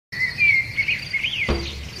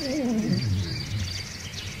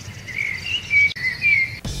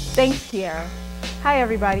Thanks, Kiara. Hi,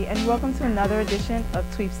 everybody, and welcome to another edition of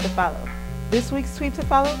Tweets to Follow. This week's Tweet to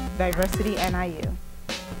Follow, Diversity NIU.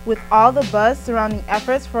 With all the buzz surrounding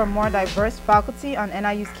efforts for a more diverse faculty on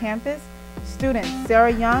NIU's campus, students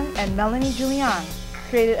Sarah Young and Melanie Julian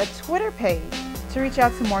created a Twitter page to reach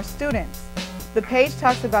out to more students. The page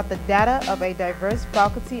talks about the data of a diverse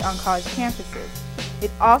faculty on college campuses.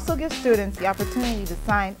 It also gives students the opportunity to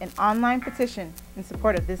sign an online petition in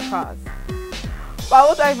support of this cause.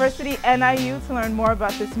 Follow Diversity NIU to learn more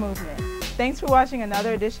about this movement. Thanks for watching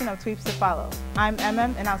another edition of Tweets to Follow. I'm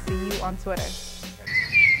Emem, and I'll see you on Twitter.